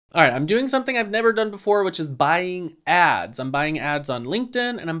All right, I'm doing something I've never done before, which is buying ads. I'm buying ads on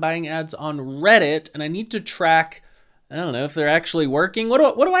LinkedIn and I'm buying ads on Reddit, and I need to track, I don't know if they're actually working. What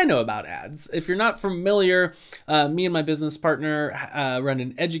do I know about ads? If you're not familiar, me and my business partner run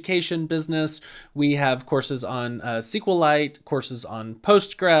an education business. We have courses on SQLite, courses on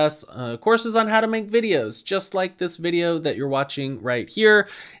Postgres, courses on how to make videos, just like this video that you're watching right here.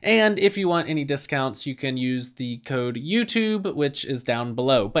 And if you want any discounts, you can use the code YouTube, which is down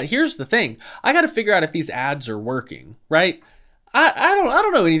below. But here's the thing. I got to figure out if these ads are working, right? I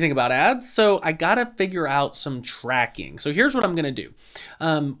don't know anything about ads, so I gotta figure out some tracking. So here's what I'm gonna do.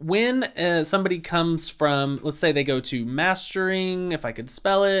 When somebody comes from, let's say they go to mastering, if I could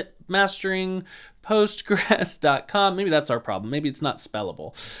spell it, mastering postgres.com, maybe that's our problem. Maybe it's not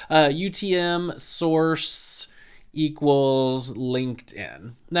spellable. UTM source equals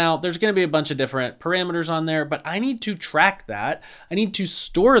LinkedIn. Now, there's going to be a bunch of different parameters on there, but I need to track that. I need to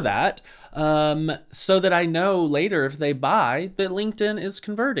store that so that I know later if they buy that LinkedIn is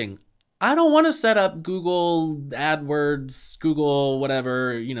converting. I don't want to set up Google AdWords, Google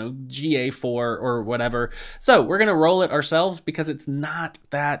whatever, GA4 or whatever. So we're going to roll it ourselves because it's not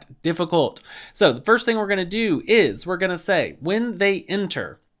that difficult. So the first thing we're going to do is we're going to say when they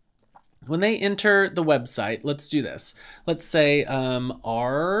enter the website, let's do this. Let's say,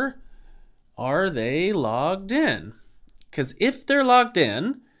 are they logged in? Because if they're logged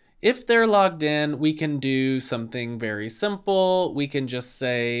in, we can do something very simple. We can just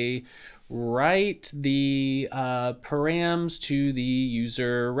say, write the params to the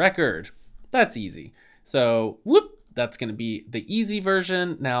user record. That's easy. So, whoop. That's going to be the easy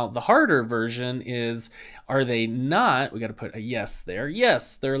version. Now, the harder version is, are they not? We got to put a yes there.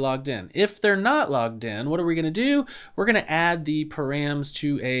 Yes, they're logged in. If they're not logged in, what are we going to do? We're going to add the params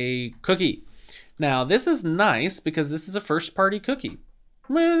to a cookie. Now, this is nice because this is a first-party cookie.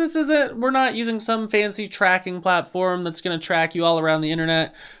 This isn't, we're not using some fancy tracking platform that's going to track you all around the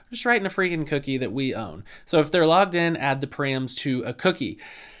internet. We're just writing a freaking cookie that we own. So if they're logged in, add the params to a cookie.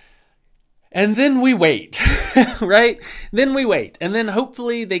 And then we wait, right? Then we wait. And then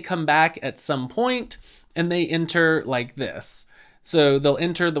hopefully they come back at some point and they enter like this. So they'll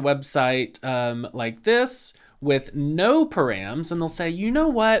enter the website like this with no params, and they'll say, you know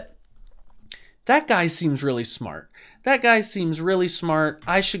what? That guy seems really smart. That guy seems really smart.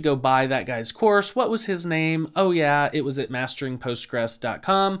 I should go buy that guy's course. What was his name? Oh yeah, it was at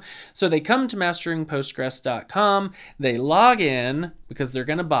masteringpostgres.com. So they come to masteringpostgres.com. They log in because they're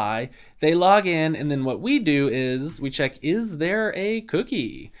going to buy. They log in, and then what we do is we check, is there a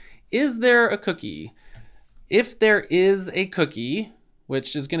cookie? Is there a cookie? If there is a cookie,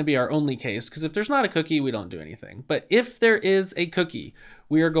 which is going to be our only case, because if there's not a cookie, we don't do anything. But if there is a cookie,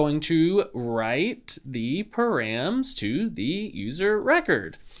 we are going to write the params to the user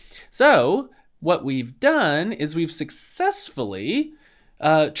record. So what we've done is we've successfully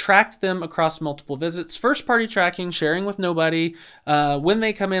tracked them across multiple visits. First-party tracking, sharing with nobody. When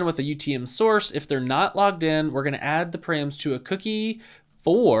they come in with a UTM source, if they're not logged in, we're going to add the params to a cookie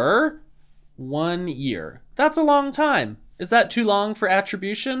for 1 year. That's a long time. Is that too long for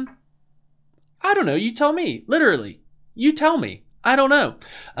attribution? I don't know. You tell me. Literally. You tell me. I don't know.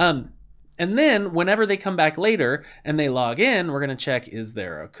 And then whenever they come back later and they log in, we're going to check, is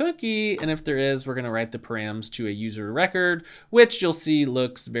there a cookie? And if there is, we're going to write the params to a user record, which you'll see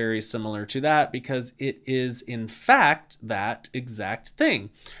looks very similar to that because it is in fact that exact thing.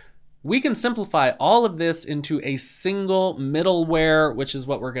 We can simplify all of this into a single middleware, which is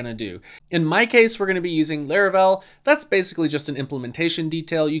what we're going to do. In my case, we're going to be using Laravel. That's basically just an implementation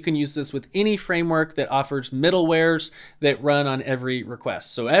detail. You can use this with any framework that offers middlewares that run on every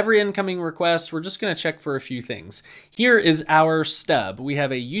request. So every incoming request, we're just going to check for a few things. Here is our stub. We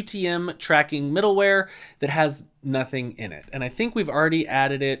have a UTM tracking middleware that has nothing in it. And I think we've already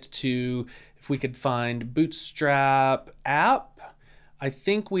added it to, if we could find Bootstrap app, I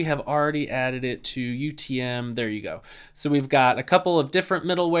think we have already added it to UTM. There you go. So we've got a couple of different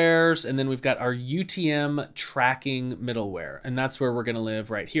middlewares, and then we've got our UTM tracking middleware, and that's where we're going to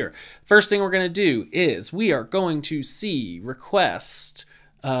live right here. First thing we're going to do is we are going to see request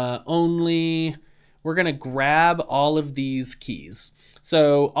only. We're going to grab all of these keys.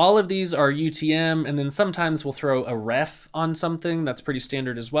 So all of these are UTM, and then sometimes we'll throw a ref on something. That's pretty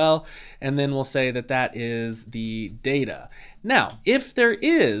standard as well. And then we'll say that that is the data. Now, if there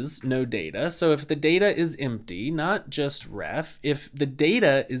is no data, so if the data is empty, not just ref, if the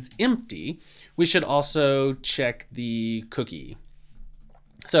data is empty, we should also check the cookie.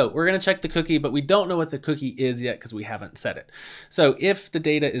 So we're going to check the cookie, but we don't know what the cookie is yet because we haven't set it. So if the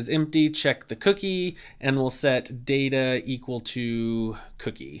data is empty, check the cookie, and we'll set data equal to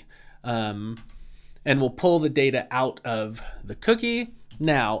cookie. And we'll pull the data out of the cookie.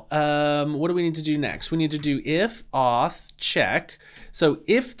 Now, what do we need to do next? We need to do if auth check. So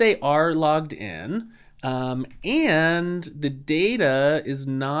if they are logged in and the data is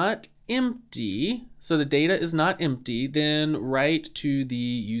not empty, so the data is not empty, then write to the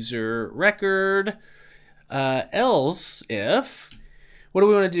user record. Else if, what do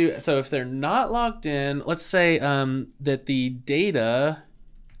we want to do? So if they're not logged in, let's say that the data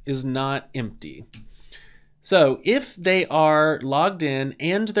is not empty. So if they are logged in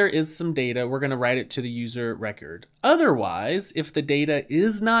and there is some data, we're going to write it to the user record. Otherwise, if the data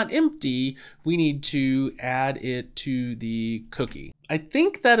is not empty, we need to add it to the cookie. I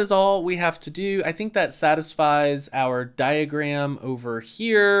think that is all we have to do. I think that satisfies our diagram over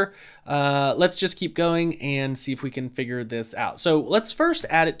here. Let's just keep going and see if we can figure this out. So let's first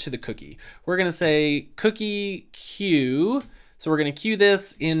add it to the cookie. We're going to say cookie queue. So we're going to queue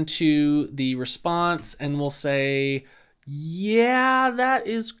this into the response and we'll say, yeah, that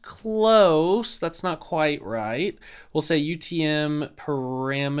is close. That's not quite right. We'll say UTM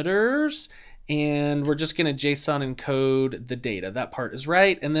parameters and we're just going to JSON encode the data. That part is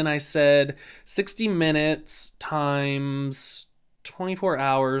right. And then I said 60 minutes times 24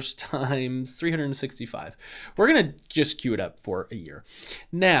 hours times 365. We're going to just queue it up for a year.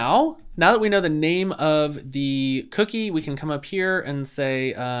 Now that we know the name of the cookie, we can come up here and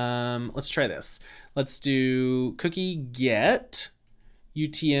say, let's try this. Let's do cookie get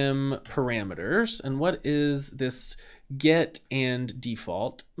UTM parameters. And what is this get and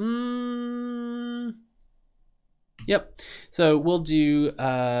default? Yep. So we'll do,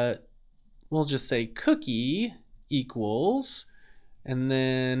 we'll just say cookie equals, and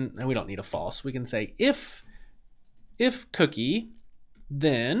then we don't need a false. We can say if cookie,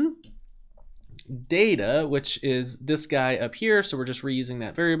 then data, which is this guy up here. So we're just reusing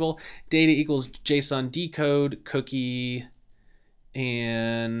that variable. Data equals JSON decode cookie.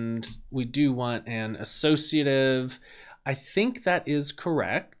 And we do want an associative. I think that is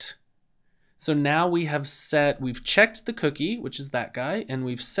correct. So now we have we've checked the cookie, which is that guy, and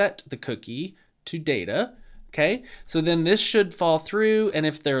we've set the cookie to data. Okay, so then this should fall through, and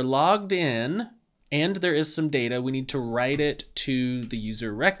if they're logged in and there is some data, we need to write it to the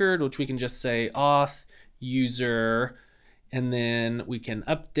user record, which we can just say auth user, and then we can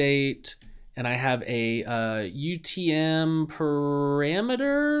update, and I have a UTM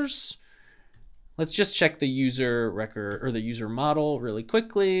parameters. Let's just check the user record or the user model really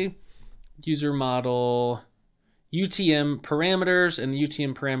quickly. User model UTM parameters, and the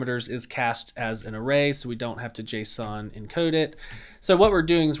UTM parameters is cast as an array, so we don't have to JSON encode it. So what we're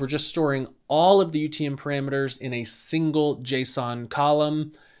doing is we're just storing all of the UTM parameters in a single JSON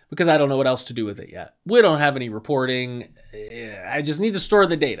column because I don't know what else to do with it yet. We don't have any reporting. I just need to store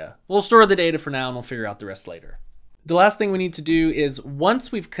the data. We'll store the data for now and we'll figure out the rest later. The last thing we need to do is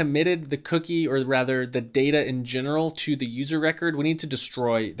once we've committed the cookie, or rather the data in general, to the user record, we need to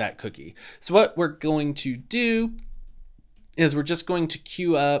destroy that cookie. So what we're going to do is we're just going to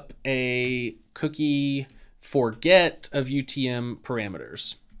queue up a cookie for get of UTM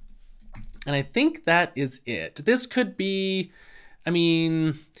parameters. And I think that is it. This could be,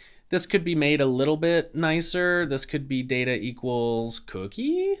 this could be made a little bit nicer. This could be data equals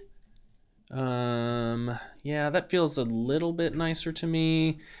cookie. Yeah, that feels a little bit nicer to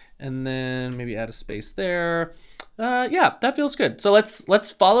me. And then maybe add a space there. Yeah, that feels good. So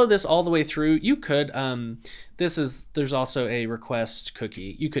let's follow this all the way through. You could, there's also a request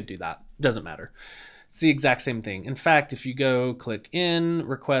cookie. You could do that, doesn't matter. It's the exact same thing. In fact, if you go click in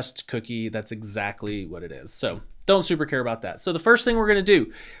request cookie, that's exactly what it is. So don't super care about that. So the first thing we're gonna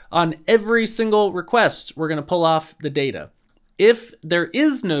do on every single request, we're gonna pull off the data. If there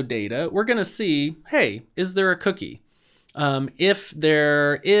is no data, we're gonna see, hey, is there a cookie? If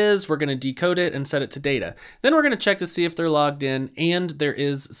there is, we're gonna decode it and set it to data. Then we're gonna check to see if they're logged in and there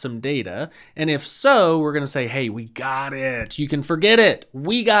is some data. And if so, we're gonna say, hey, we got it. You can forget it.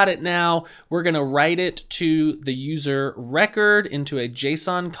 We got it now. We're gonna write it to the user record into a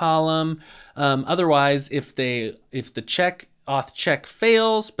JSON column. Otherwise, if the auth check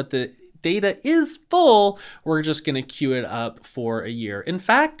fails, but the data is full, we're just gonna queue it up for a year. In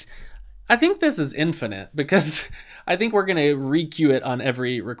fact, I think this is infinite because I think we're gonna re-queue it on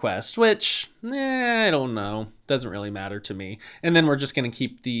every request, which I don't know, doesn't really matter to me. And then we're just gonna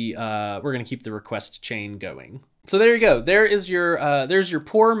keep the request chain going. So there you go. There's your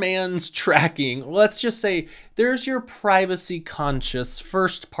poor man's tracking. Let's just say there's your privacy conscious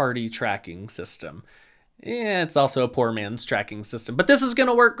first party tracking system. Yeah, it's also a poor man's tracking system, but this is going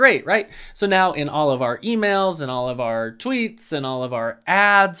to work great, right? So now in all of our emails and all of our tweets and all of our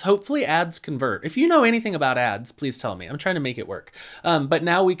ads, hopefully ads convert. If you know anything about ads, please tell me. I'm trying to make it work. But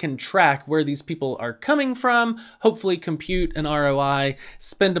now we can track where these people are coming from, hopefully compute an ROI,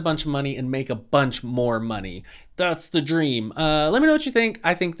 spend a bunch of money, and make a bunch more money. That's the dream. Let me know what you think.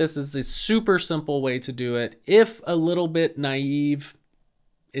 I think this is a super simple way to do it. If a little bit naive,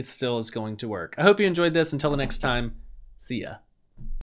 it still is going to work. I hope you enjoyed this. Until the next time, see ya.